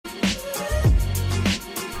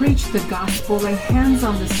preach the gospel, lay hands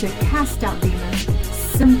on the sick, cast out demons,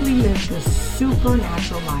 simply live the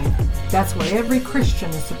supernatural life. That's what every Christian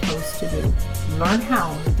is supposed to do. Learn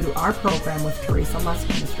how through our program with Teresa Lusk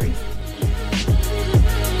Ministries.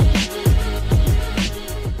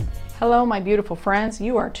 Hello, my beautiful friends.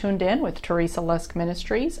 You are tuned in with Teresa Lusk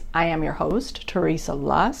Ministries. I am your host, Teresa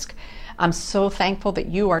Lusk. I'm so thankful that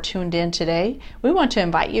you are tuned in today. We want to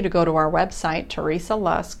invite you to go to our website,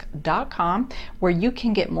 teresalusk.com, where you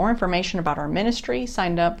can get more information about our ministry,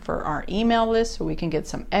 sign up for our email list so we can get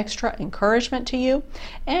some extra encouragement to you.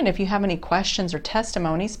 And if you have any questions or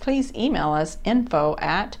testimonies, please email us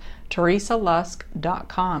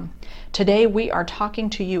info@teresalusk.com. Today we are talking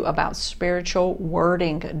to you about spiritual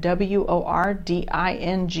wording,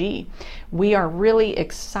 wording. We are really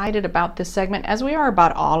excited about this segment, as we are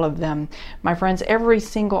about all of them. My friends, every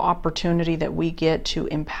single opportunity that we get to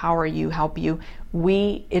empower you, help you,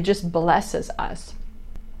 it just blesses us.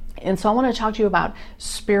 And so I want to talk to you about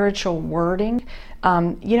spiritual wording.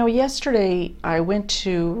 Yesterday I went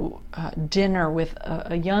to dinner with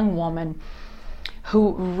a young woman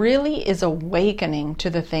who really is awakening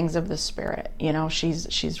to the things of the Spirit.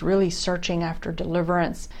 She's really searching after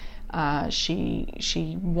deliverance.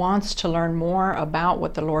 She wants to learn more about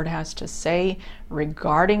what the Lord has to say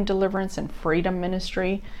regarding deliverance and freedom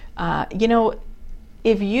ministry.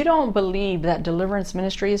 If you don't believe that deliverance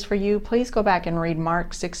ministry is for you, please go back and read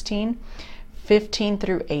Mark 16:15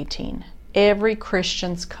 through 18. Every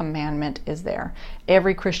Christian's commandment is there.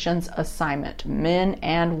 Every Christian's assignment, men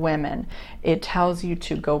and women. It tells you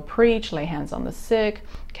to go preach, lay hands on the sick,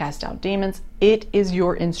 cast out demons. It is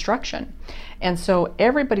your instruction. And so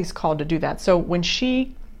everybody's called to do that. So when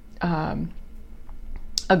she, when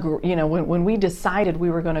we decided we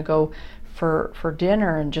were going to go for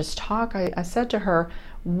dinner and just talk, I said to her,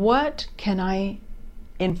 what can I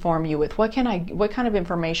inform you with? What kind of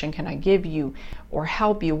information can I give you or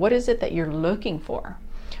help you? What is it that you're looking for?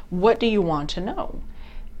 What do you want to know?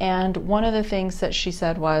 And one of the things that she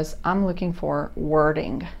said was, I'm looking for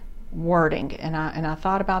wording. And I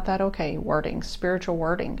thought about that. Okay, wording, spiritual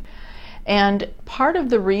wording. And part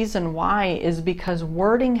of the reason why is because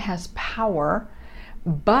wording has power,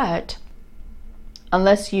 but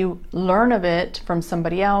unless you learn of it from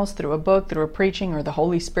somebody else, through a book, through a preaching, or the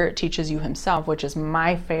Holy Spirit teaches you himself, which is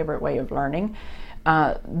my favorite way of learning,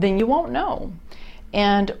 then you won't know.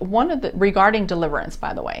 And regarding deliverance,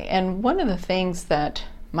 by the way, and one of the things that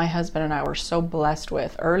my husband and I were so blessed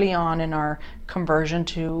with early on in our conversion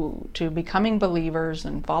to becoming believers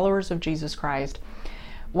and followers of Jesus Christ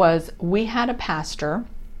was we had a pastor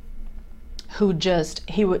who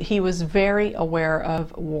he was very aware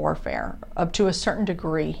of warfare up to a certain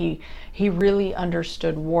degree. He really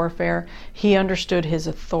understood warfare. He understood his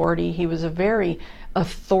authority. He was a very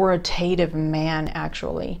authoritative man,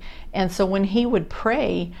 actually. And so when he would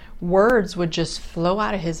pray, words would just flow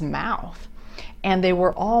out of his mouth. And they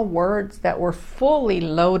were all words that were fully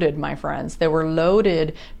loaded, my friends. They were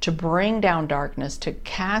loaded to bring down darkness, to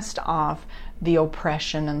cast off the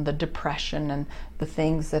oppression and the depression and the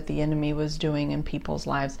things that the enemy was doing in people's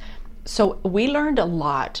lives. So we learned a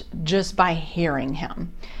lot just by hearing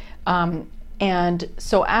him. And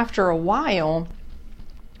so after a while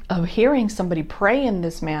of hearing somebody pray in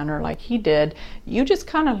this manner like he did, you just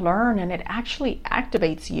kind of learn, and it actually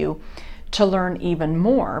activates you to learn even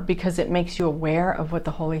more because it makes you aware of what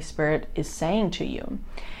the Holy Spirit is saying to you.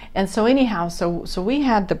 And so anyhow, so we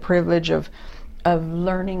had the privilege of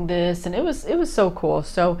learning this, and it was so cool.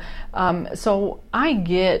 So I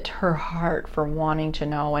get her heart for wanting to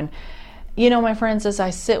know. And my friends, as I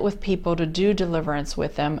sit with people to do deliverance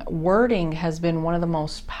with them, wording has been one of the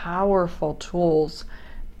most powerful tools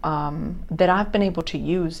that I've been able to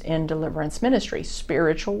use in deliverance ministry,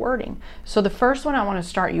 spiritual wording. So the first one I want to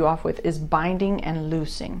start you off with is binding and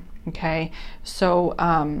loosing. Okay, so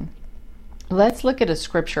let's look at a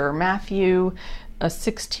scripture. Matthew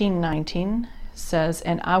 16:19 says,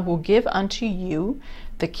 "And I will give unto you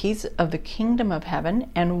the keys of the kingdom of heaven,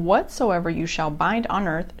 and whatsoever you shall bind on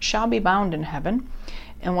earth shall be bound in heaven,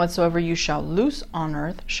 and whatsoever you shall loose on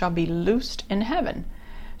earth shall be loosed in heaven."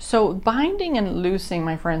 So binding and loosing,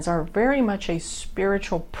 my friends, are very much a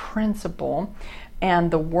spiritual principle, and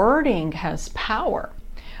the wording has power.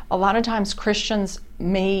 A lot of times Christians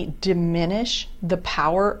may diminish the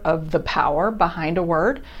power behind a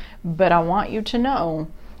word, but I want you to know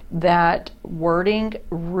that wording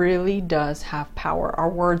really does have power. Our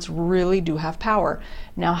words really do have power.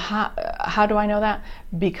 Now, how do I know that?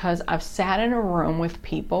 Because I've sat in a room with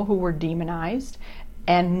people who were demonized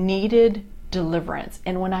and needed deliverance.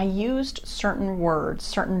 And when I used certain words,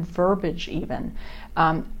 certain verbiage even,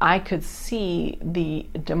 I could see the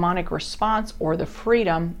demonic response or the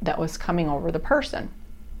freedom that was coming over the person.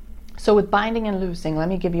 So with binding and loosing, let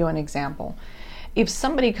me give you an example. If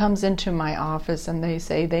somebody comes into my office and they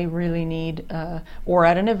say they really need, or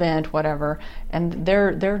at an event, whatever, and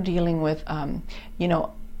they're dealing with,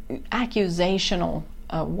 accusational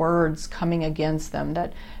words coming against them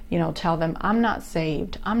that, tell them, I'm not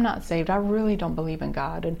saved, I really don't believe in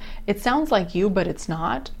God. And it sounds like you, but it's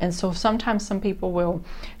not. And so sometimes some people will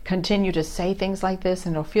continue to say things like this,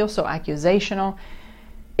 and it'll feel so accusational.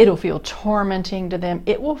 It'll feel tormenting to them.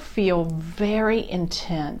 It will feel very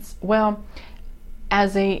intense. Well,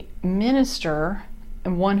 as a minister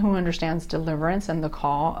and one who understands deliverance and the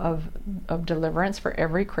call of deliverance for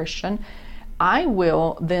every Christian, I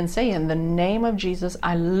will then say, in the name of Jesus,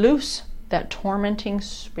 I loose that tormenting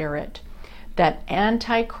spirit, that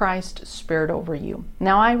antichrist spirit over you.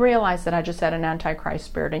 Now, I realize that I just said an antichrist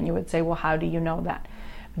spirit, and you would say, well, how do you know that?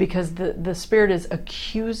 Because the spirit is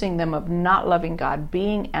accusing them of not loving God,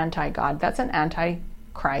 being anti-God. That's an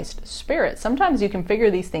antichrist spirit. Sometimes you can figure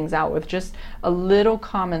these things out with just a little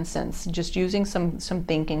common sense, just using some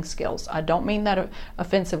thinking skills. I don't mean that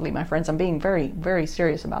offensively, my friends. I'm being very, very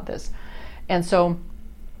serious about this. And so,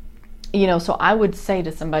 so I would say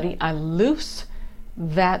to somebody, I loose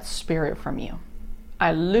that spirit from you.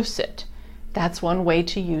 I loose it. That's one way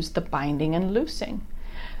to use the binding and loosing.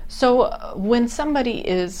 So when somebody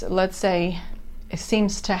is, let's say,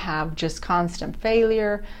 seems to have just constant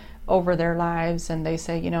failure over their lives, and they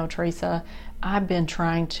say, Teresa, I've been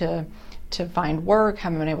trying to find work,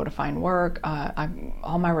 haven't been able to find work.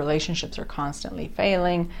 All my relationships are constantly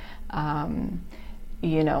failing. I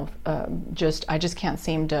just can't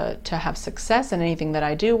seem to have success in anything that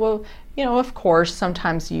I do. Well, of course,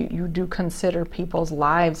 sometimes you do consider people's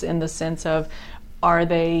lives in the sense of, are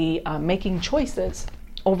they making choices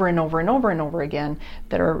over and over and over and over again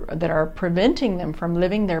that are preventing them from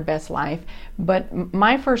living their best life? But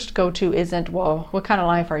my first go-to isn't, well, what kind of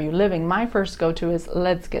life are you living? My first go-to is,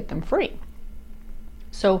 let's get them free.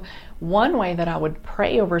 So one way that I would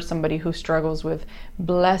pray over somebody who struggles with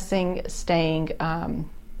blessing staying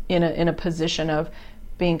in a position of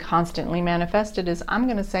being constantly manifested is, I'm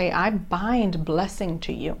going to say, I bind blessing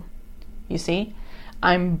to you. You see,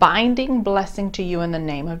 I'm binding blessing to you in the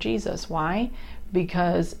name of Jesus. Why?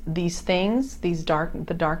 Because these things,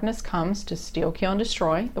 the darkness comes to steal, kill, and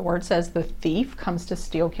destroy. The word says the thief comes to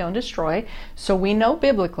steal, kill, and destroy. So we know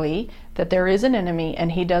biblically that there is an enemy,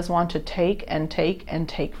 and he does want to take and take and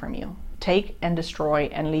take from you. Take and destroy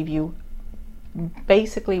and leave you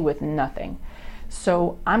basically with nothing.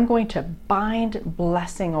 So I'm going to bind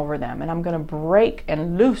blessing over them, and I'm going to break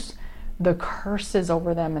and loose the curses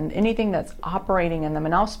over them and anything that's operating in them.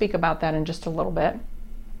 And I'll speak about that in just a little bit.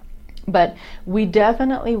 But we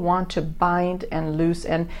definitely want to bind and loose.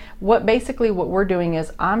 And what we're doing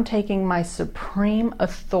is, I'm taking my supreme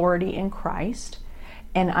authority in Christ,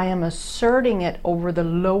 and I am asserting it over the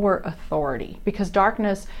lower authority. Because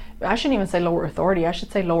darkness, I shouldn't even say lower authority, I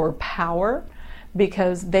should say lower power,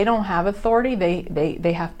 because they don't have authority,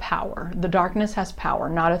 they have power. The darkness has power,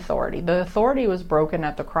 not authority. The authority was broken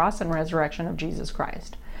at the cross and resurrection of Jesus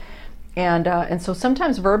Christ. And so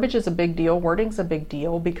sometimes verbiage is a big deal, wording's a big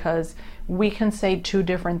deal, because we can say two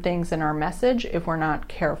different things in our message if we're not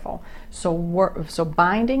careful. So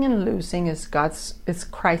binding and loosing is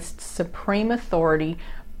Christ's supreme authority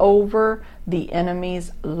over the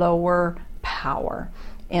enemy's lower power.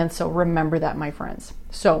 And so remember that, my friends.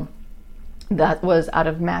 So that was out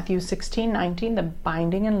of Matthew 16:19, the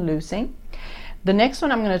binding and loosing. The next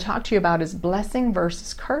one I'm going to talk to you about is blessing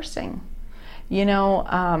versus cursing.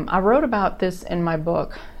 I wrote about this in my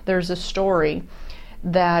book. There's a story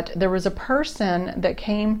that there was a person that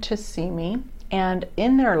came to see me, and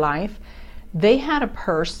in their life, they had a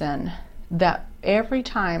person that every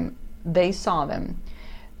time they saw them,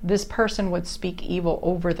 this person would speak evil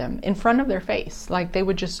over them in front of their face. Like, they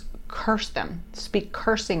would just curse them, speak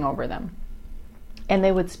cursing over them. And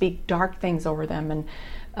they would speak dark things over them and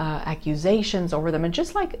accusations over them, and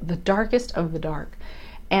just like the darkest of the dark.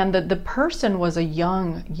 And the person was a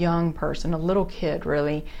young person, a little kid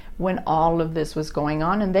really, when all of this was going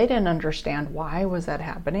on, and they didn't understand why was that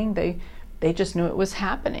happening. They just knew it was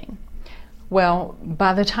happening. Well,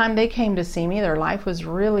 by the time they came to see me, their life was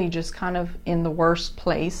really just kind of in the worst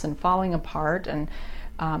place and falling apart. And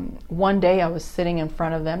one day I was sitting in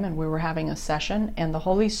front of them, and we were having a session, and the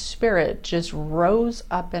Holy Spirit just rose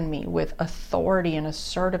up in me with authority and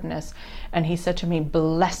assertiveness. And he said to me,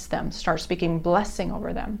 bless them, start speaking blessing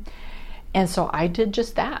over them. And so I did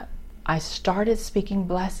just that. I started speaking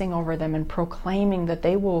blessing over them and proclaiming that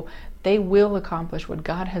they will they will accomplish what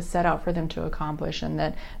God has set out for them to accomplish, and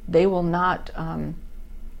that they will not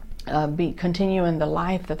continue in the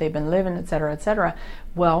life that they've been living, etc., etc.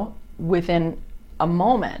 Well, within a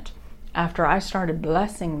moment after I started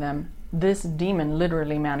blessing them, this demon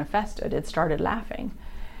literally manifested. It started laughing.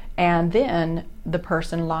 And then the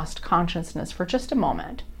person lost consciousness for just a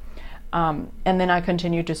moment. And then I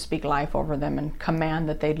continued to speak life over them and command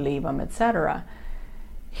that they'd leave them, etc.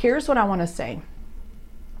 Here's what I want to say.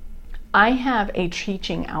 I have a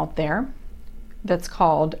teaching out there that's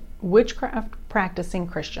called Witchcraft Practicing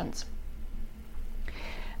Christians.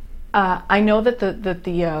 I know that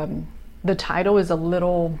the title is a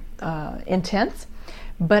little intense,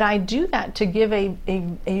 but I do that to give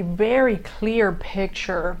a very clear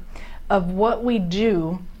picture of what we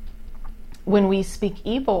do when we speak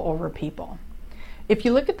evil over people. If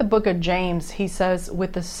you look at the book of James, he says,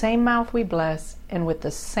 with the same mouth we bless and with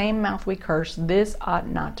the same mouth we curse, this ought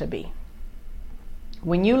not to be.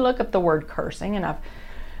 When you look up the word cursing, and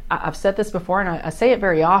I've said this before, and I say it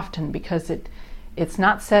very often because it's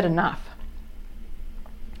not said enough.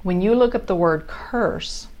 When you look up the word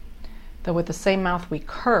curse, that with the same mouth we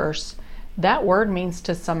curse, that word means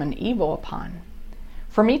to summon evil upon.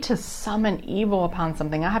 For me to summon evil upon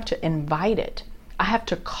something, I have to invite it. I have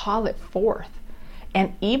to call it forth.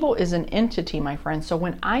 And evil is an entity, my friends. So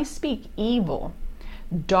when I speak evil,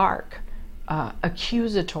 dark,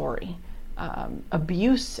 accusatory,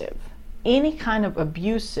 abusive, any kind of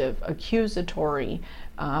abusive, accusatory,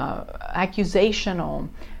 accusational,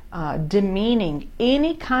 demeaning,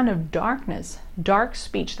 any kind of darkness, dark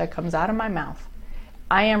speech that comes out of my mouth,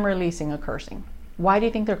 I am releasing a cursing. Why do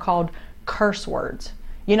you think they're called curse words?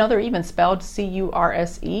 You know, they're even spelled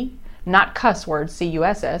C-U-R-S-E, not cuss words,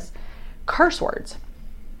 C-U-S-S, curse words,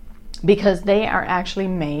 because they are actually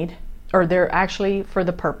made, or they're actually for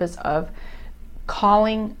the purpose of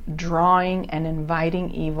calling, drawing, and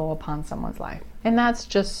inviting evil upon someone's life. And that's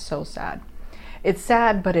just so sad. It's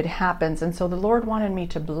sad, but it happens. And so the Lord wanted me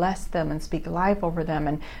to bless them and speak life over them.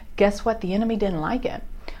 And guess what? The enemy didn't like it.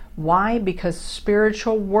 Why? Because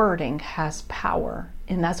spiritual wording has power.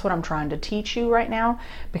 And that's what I'm trying to teach you right now,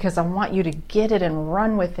 because I want you to get it and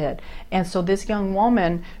run with it. And so this young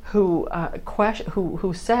woman who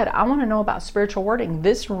said, I want to know about spiritual wording,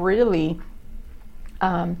 this really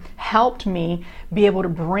helped me be able to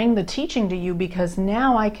bring the teaching to you, because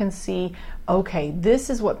now I can see, okay, this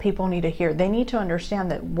is what people need to hear. They need to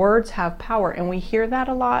understand that words have power, and we hear that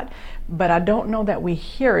a lot, but I don't know that we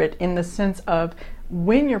hear it in the sense of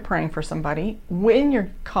when you're praying for somebody, when you're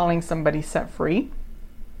calling somebody set free,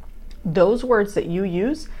 those words that you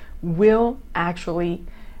use will actually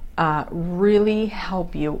really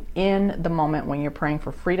help you in the moment when you're praying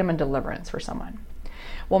for freedom and deliverance for someone.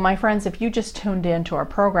 Well, my friends, if you just tuned in to our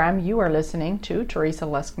program, you are listening to Teresa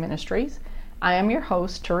Lusk Ministries. I am your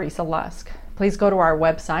host, Teresa Lusk. Please go to our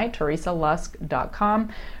website, teresalusk.com,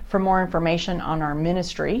 for more information on our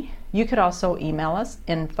ministry. You could also email us,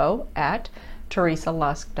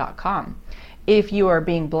 info@teresalusk.com. If you are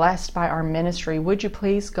being blessed by our ministry, would you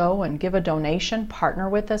please go and give a donation, partner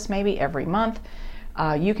with us maybe every month?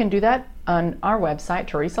 You can do that on our website,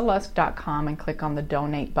 teresalusk.com, and click on the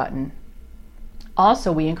donate button.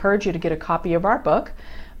 Also, we encourage you to get a copy of our book,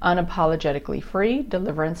 Unapologetically Free,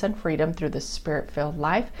 Deliverance and Freedom Through the Spirit-Filled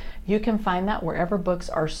Life. You can find that wherever books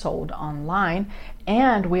are sold online.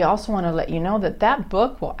 And we also want to let you know that that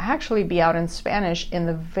book will actually be out in Spanish in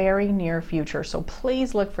the very near future. So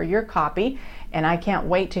please look for your copy, and I can't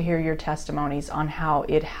wait to hear your testimonies on how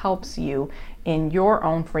it helps you in your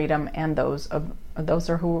own freedom and those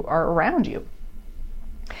who are around you.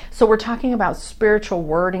 So we're talking about spiritual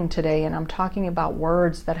wording today, and I'm talking about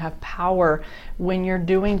words that have power when you're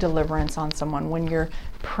doing deliverance on someone, when you're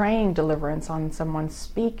praying deliverance on someone,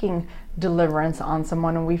 speaking deliverance on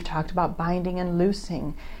someone, and we've talked about binding and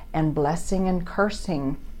loosing and blessing and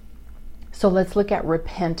cursing. So let's look at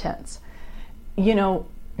repentance. You know,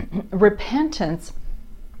 repentance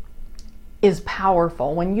is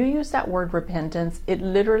powerful. When you use that word repentance, it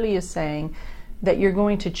literally is saying that you're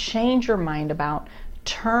going to change your mind about,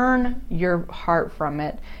 turn your heart from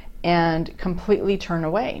it, and completely turn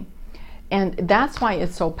away. And that's why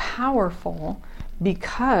it's so powerful,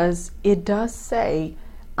 because it does say,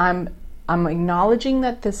 I'm acknowledging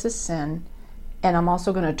that this is sin, and I'm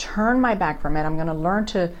also going to turn my back from it. I'm going to learn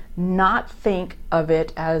to not think of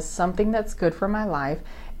it as something that's good for my life.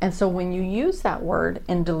 And so when you use that word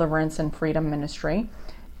in deliverance and freedom ministry,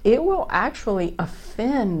 it will actually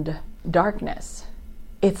offend darkness.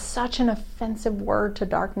 It's such an offensive word to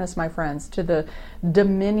darkness, my friends, to the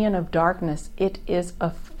dominion of darkness. It is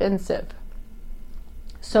offensive.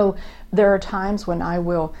 So there are times when I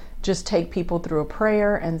will just take people through a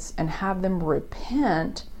prayer and have them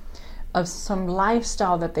repent of some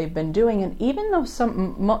lifestyle that they've been doing. And even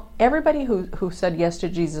though everybody who said yes to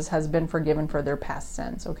Jesus has been forgiven for their past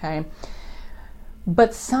sins, okay?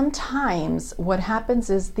 But sometimes what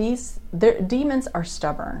happens is demons are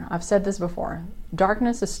stubborn. I've said this before.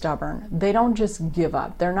 Darkness is stubborn. They don't just give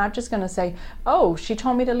up. They're not just going to say, oh, she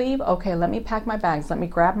told me to leave. Okay, let me pack my bags. Let me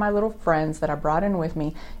grab my little friends that I brought in with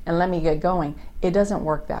me and let me get going. It doesn't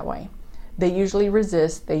work that way. They usually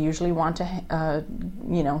resist. They usually want to,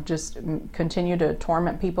 just continue to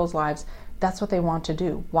torment people's lives. That's what they want to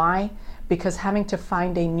do. Why? Because having to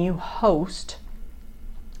find a new host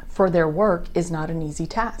for their work is not an easy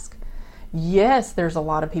task. Yes, there's a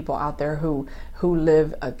lot of people out there who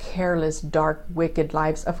live a careless, dark, wicked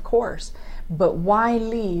lives, of course. But why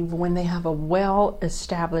leave when they have a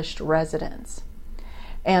well-established residence?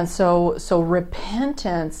 And so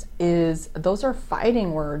repentance those are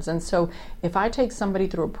fighting words. And so if I take somebody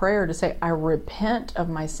through a prayer to say, I repent of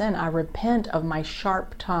my sin, I repent of my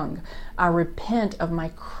sharp tongue, I repent of my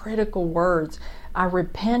critical words, I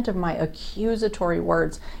repent of my accusatory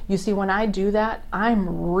words. You see, when I do that,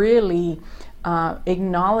 I'm really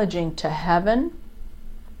acknowledging to heaven,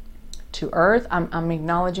 to earth, I'm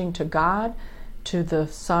acknowledging to God, to the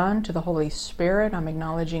Son, to the Holy Spirit, I'm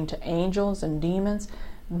acknowledging to angels and demons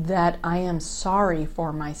that I am sorry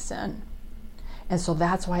for my sin. And so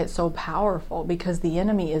that's why it's so powerful, because the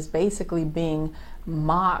enemy is basically being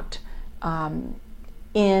mocked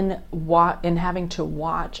in having to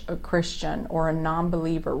watch a Christian or a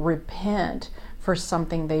non-believer repent for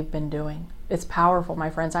something they've been doing. It's powerful, my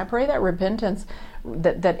friends. I pray that repentance,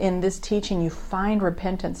 that in this teaching you find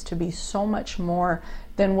repentance to be so much more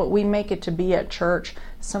than what we make it to be at church.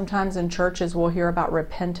 Sometimes in churches we'll hear about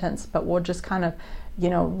repentance, but we'll just kind of,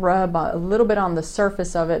 rub a little bit on the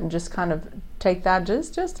surface of it and just kind of take that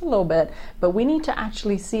just a little bit. But we need to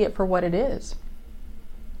actually see it for what it is.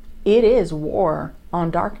 It is war on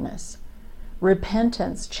darkness.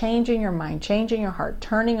 Repentance, changing your mind, changing your heart,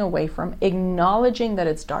 turning away from, acknowledging that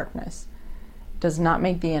it's darkness, does not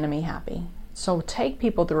make the enemy happy. So take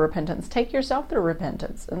people through repentance. Take yourself through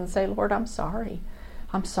repentance and say, Lord, I'm sorry.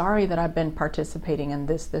 I'm sorry that I've been participating in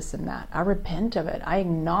this, and that. I repent of it. I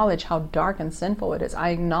acknowledge how dark and sinful it is. I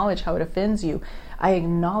acknowledge how it offends you. I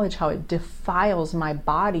acknowledge how it defiles my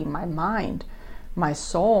body, my mind, my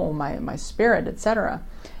soul, my spirit, etc.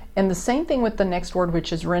 And the same thing with the next word,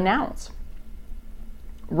 which is renounce.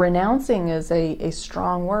 Renouncing is a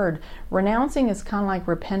strong word. Renouncing is kind of like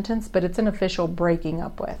repentance, but it's an official breaking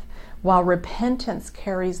up with. While repentance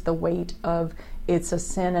carries the weight of it's a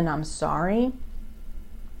sin and I'm sorry,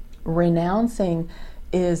 renouncing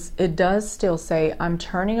it does still say I'm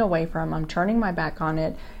turning away from, I'm turning my back on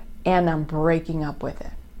it, and I'm breaking up with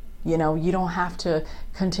it. You don't have to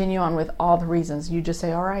continue on with all the reasons. You just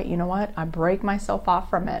say, all right, you know what? I break myself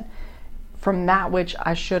off from it, from that which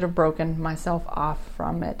I should have broken myself off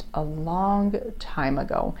from it a long time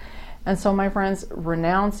ago. And so, my friends,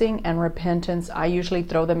 renouncing and repentance, I usually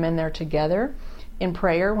throw them in there together in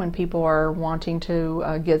prayer when people are wanting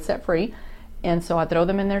to get set free. And so I throw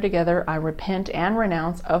them in there together. I repent and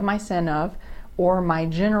renounce of my sin of, or my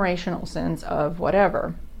generational sins of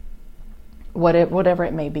whatever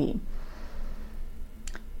it may be.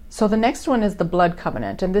 So the next one is the blood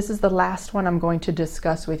covenant, and this is the last one I'm going to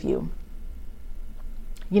discuss with you.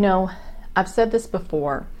 I've said this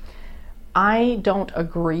before. I don't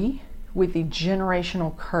agree with the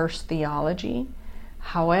generational curse theology.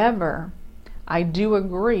 However, I do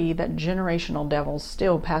agree that generational devils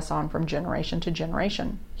still pass on from generation to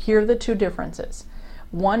generation. Here are the two differences.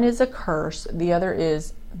 One is a curse. The other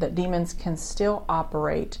is that demons can still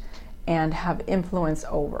operate and have influence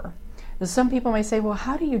over. Now, some people may say, well,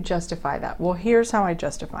 how do you justify that? Well, here's how I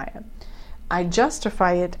justify it. I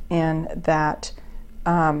justify it in that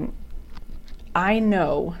I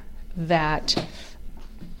know that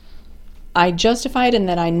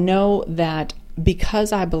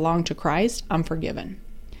because I belong to Christ, I'm forgiven.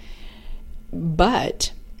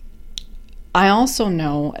 But I also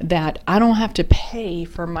know that I don't have to pay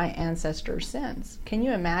for my ancestors' sins. Can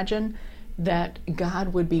you imagine that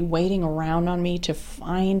God would be waiting around on me to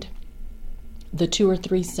find the 2 or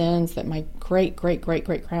 3 sins that my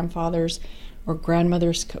great-great-great-great-grandfathers or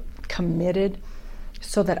grandmothers committed,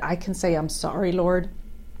 so that I can say, I'm sorry, Lord,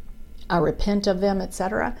 I repent of them,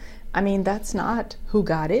 etc.? I mean, that's not who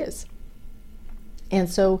God is. And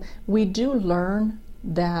so we do learn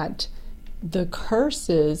that the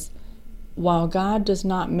curses, while God does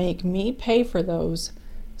not make me pay for those,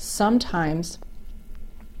 sometimes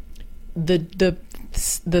the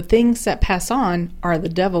things that pass on are the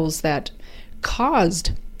devils that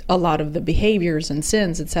caused a lot of the behaviors and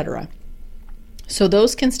sins, etc. So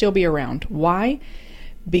those can still be around. Why?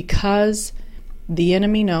 Because the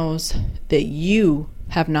enemy knows that you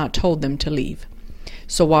have not told them to leave.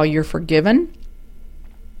 So while you're forgiven,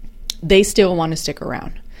 they still want to stick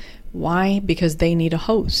around. Why? Because they need a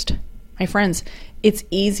host. My friends, it's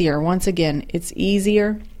easier, once again, it's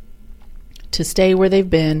easier to stay where they've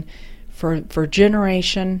been for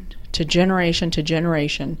generation to generation to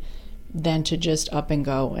generation than to just up and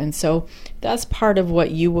go. And so that's part of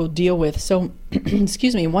what you will deal with. So,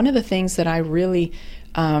 excuse me, one of the things that I really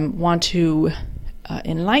want to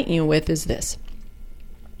enlighten you with is this.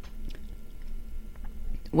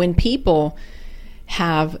 When people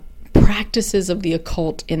have practices of the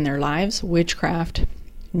occult in their lives, witchcraft,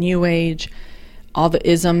 New Age, all the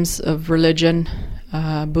isms of religion,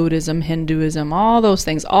 Buddhism, Hinduism, all those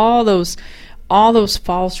things, all those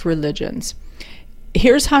false religions.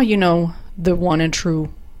 Here's how you know the one and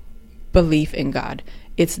true belief in God.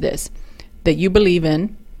 It's this, that you believe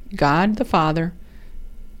in God the Father,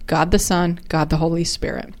 God the Son, God the Holy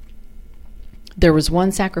Spirit. There was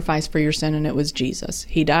one sacrifice for your sin, and it was Jesus.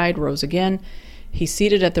 He died, rose again. He's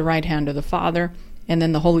seated at the right hand of the Father, and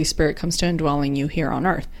then the Holy Spirit comes to indwell in you here on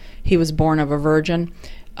earth. He was born of a virgin,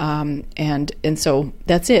 and so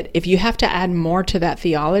that's it. If you have to add more to that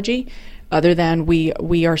theology, other than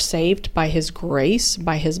we are saved by His grace,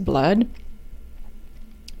 by His blood,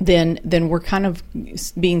 then we're kind of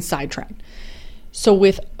being sidetracked. So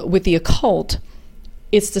with the occult,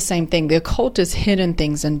 it's the same thing. The occult is hidden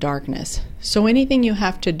things in darkness. So anything you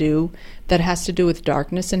have to do that has to do with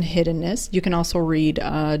darkness and hiddenness, you can also read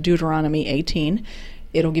Deuteronomy 18.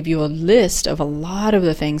 It'll give you a list of a lot of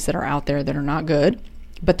the things that are out there that are not good,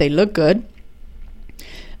 but they look good.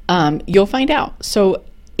 You'll find out. So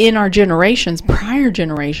in our generations, prior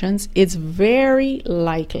generations, it's very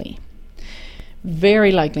likely,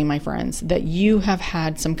 my friends, that you have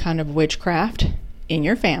had some kind of witchcraft in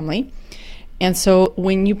your family. And so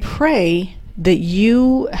when you pray that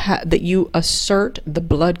you assert the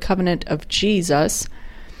blood covenant of Jesus,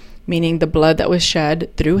 meaning the blood that was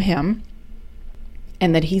shed through Him,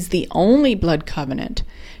 and that He's the only blood covenant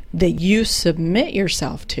that you submit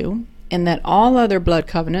yourself to, and that all other blood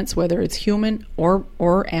covenants, whether it's human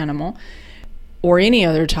or animal or any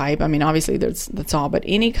other type, I mean, obviously that's all, but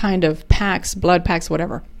any kind of pacts, blood pacts,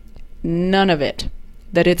 whatever, none of it,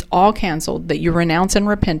 that it's all canceled, that you renounce and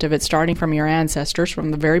repent of it, starting from your ancestors,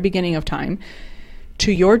 from the very beginning of time,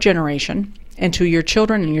 to your generation, and to your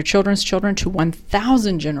children and your children's children, to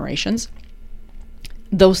 1,000 generations.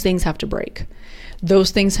 Those things have to break.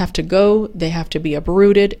 Those things have to go. They have to be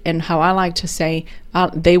uprooted. And how I like to say,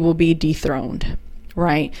 they will be dethroned,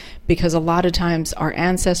 right? Because a lot of times our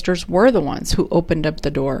ancestors were the ones who opened up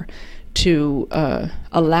the door to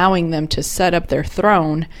allowing them to set up their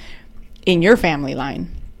throne in your family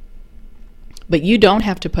line. But you don't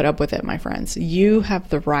have to put up with it, my friends. You have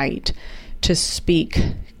the right to speak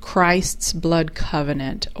Christ's blood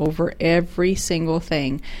covenant over every single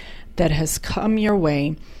thing that has come your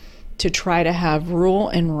way to try to have rule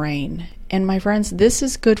and reign. And my friends, this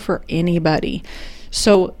is good for anybody.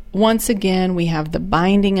 So once again, we have the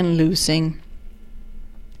binding and loosing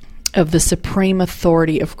of the supreme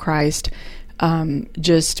authority of Christ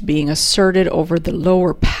just being asserted over the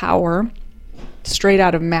lower power, straight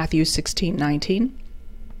out of Matthew 16:19.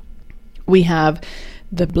 We have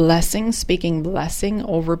the blessing, speaking blessing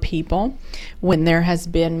over people when there has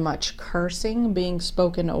been much cursing being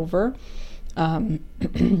spoken over.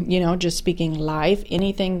 Just speaking life,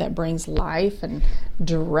 anything that brings life and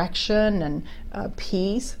direction and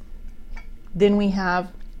peace. Then we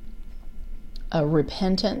have a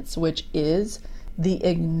repentance, which is the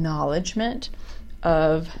acknowledgement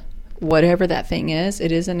of whatever that thing is.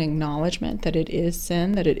 It is an acknowledgement that it is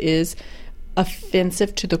sin, that it is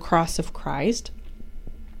offensive to the cross of Christ,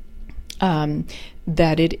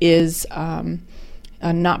 that it is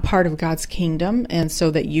not part of God's kingdom, and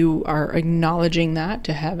so that you are acknowledging that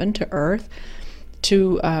to heaven, to earth,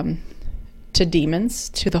 to demons,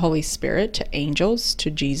 to the Holy Spirit, to angels,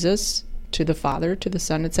 to Jesus, to the Father, to the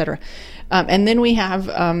Son, etc. And then we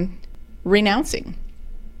have renouncing.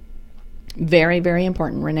 Very, very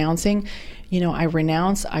important. Renouncing. I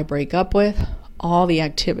renounce, I break up with all the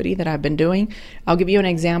activity that I've been doing. I'll give you an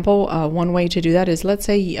example. One way to do that is, let's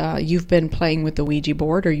say you've been playing with the Ouija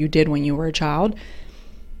board, or you did when you were a child.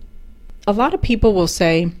 A lot of people will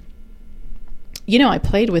say, I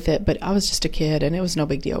played with it, but I was just a kid and it was no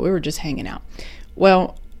big deal. We were just hanging out.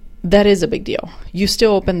 Well, that is a big deal. You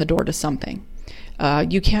still open the door to something.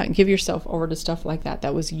 You can't give yourself over to stuff like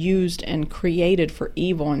that was used and created for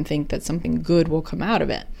evil and think that something good will come out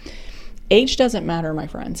of it. Age doesn't matter, my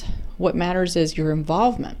friends. What matters is your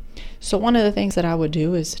involvement. So one of the things that I would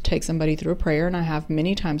do is take somebody through a prayer, and I have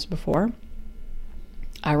many times before.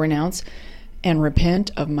 I renounce and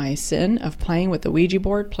repent of my sin of playing with the Ouija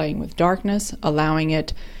board, playing with darkness, allowing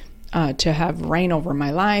it to have reign over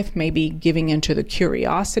my life, maybe giving into the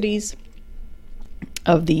curiosities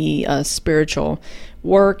of the spiritual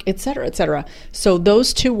work, etc., etc. So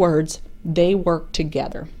those two words, they work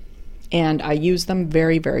together, and I use them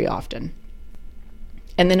very, very often.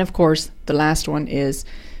 And then, of course, the last one is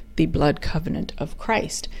the blood covenant of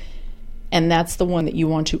Christ. And that's the one that you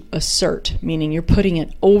want to assert, meaning you're putting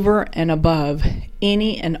it over and above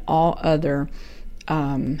any and all other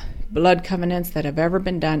blood covenants that have ever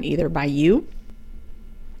been done, either by you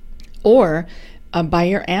or by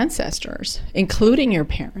your ancestors, including your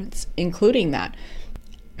parents, including that.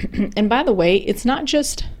 And by the way, it's not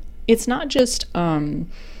just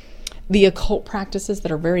the occult practices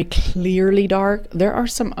that are very clearly dark. There are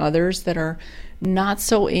some others that are not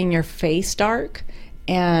so in your face dark.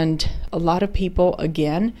 And a lot of people,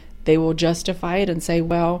 again, they will justify it and say,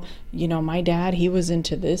 well, my dad, he was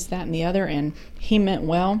into this, that, and the other, and he meant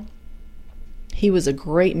well. He was a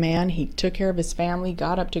great man. He took care of his family,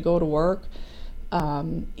 got up to go to work,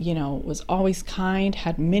 was always kind,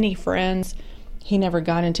 had many friends. He never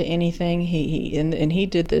got into anything. He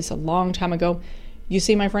did this a long time ago. You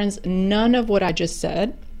see, my friends, none of what I just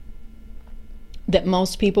said that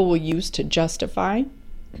most people will use to justify,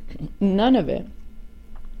 none of it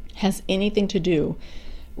has anything to do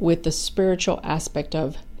with the spiritual aspect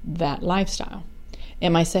of that lifestyle.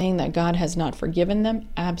 Am I saying that God has not forgiven them?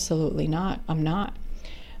 Absolutely not. I'm not.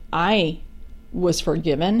 I was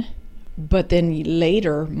forgiven, but then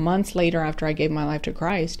later, months later after I gave my life to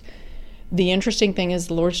Christ, the interesting thing is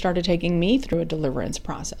the Lord started taking me through a deliverance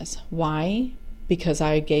process. Why? Because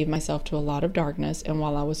I gave myself to a lot of darkness, and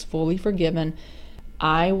while I was fully forgiven,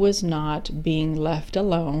 I was not being left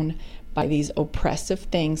alone by these oppressive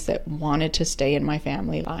things that wanted to stay in my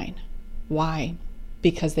family line. Why?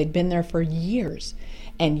 Because they'd been there for years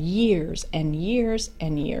and years and years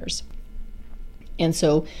and years. And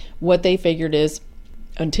so what they figured is,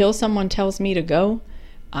 until someone tells me to go,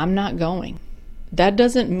 I'm not going. That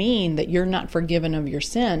doesn't mean that you're not forgiven of your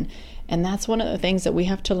sin. And that's one of the things that we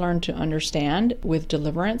have to learn to understand with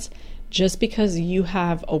deliverance. Just because you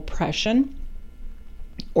have oppression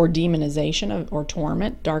or demonization or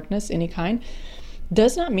torment, darkness, any kind,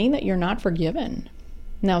 does not mean that you're not forgiven.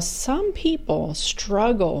 Now, some people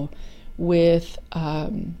struggle with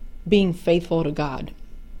being faithful to God.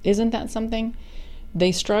 Isn't that something?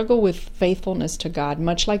 They struggle with faithfulness to God,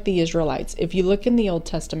 much like the Israelites. If you look in the Old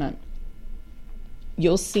Testament,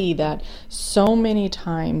 you'll see that so many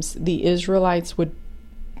times the Israelites would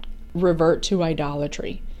revert to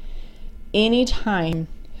idolatry. Anytime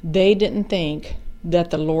they didn't think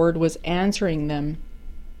that the Lord was answering them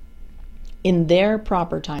in their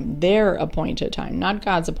proper time, their appointed time, not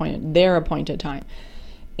God's appointed, their appointed time.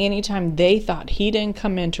 Anytime they thought He didn't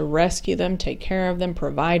come in to rescue them, take care of them,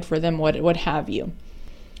 provide for them, what have you,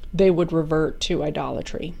 they would revert to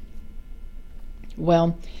idolatry.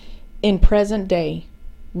 Well, in present day,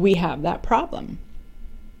 we have that problem.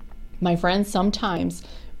 My friends, sometimes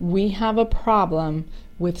we have a problem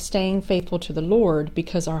with staying faithful to the Lord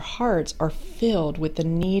because our hearts are filled with the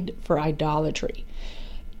need for idolatry.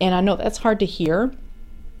 And I know that's hard to hear,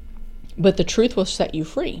 but the truth will set you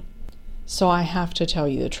free. So I have to tell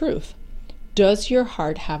you the truth. Does your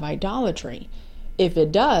heart have idolatry? If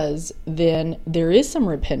it does, then there is some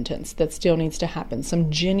repentance that still needs to happen. Some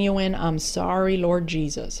genuine, I'm sorry, Lord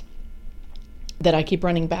Jesus, that I keep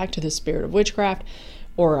running back to the spirit of witchcraft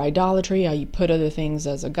or idolatry. You put other things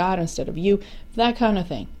as a god instead of you, that kind of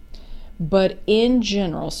thing. But in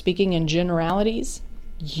general, speaking in generalities,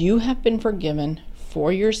 you have been forgiven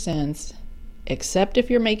for your sins, except if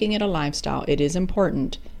you're making it a lifestyle. It is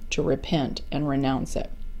important to repent and renounce it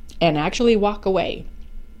and actually walk away.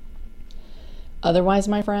 Otherwise,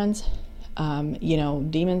 my friends,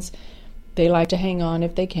 demons, they like to hang on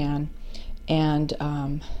if they can. And,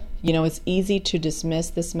 it's easy to dismiss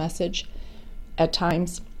this message at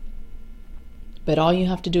times. But all you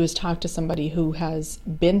have to do is talk to somebody who has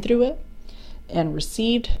been through it and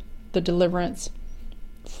received the deliverance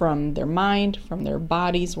from their mind, from their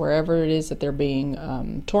bodies, wherever it is that they're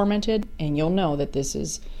being tormented. And you'll know that this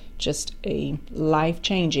is just a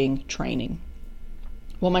life-changing training.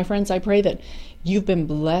 Well, my friends, I pray that you've been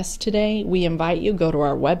blessed today. We invite you, go to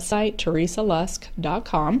our website,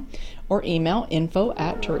 teresalusk.com, or email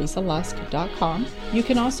info@teresalusk.com. You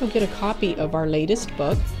can also get a copy of our latest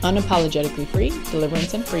book, Unapologetically Free,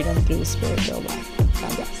 Deliverance and Freedom Through the Spirit-Filled Life.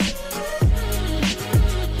 God bless.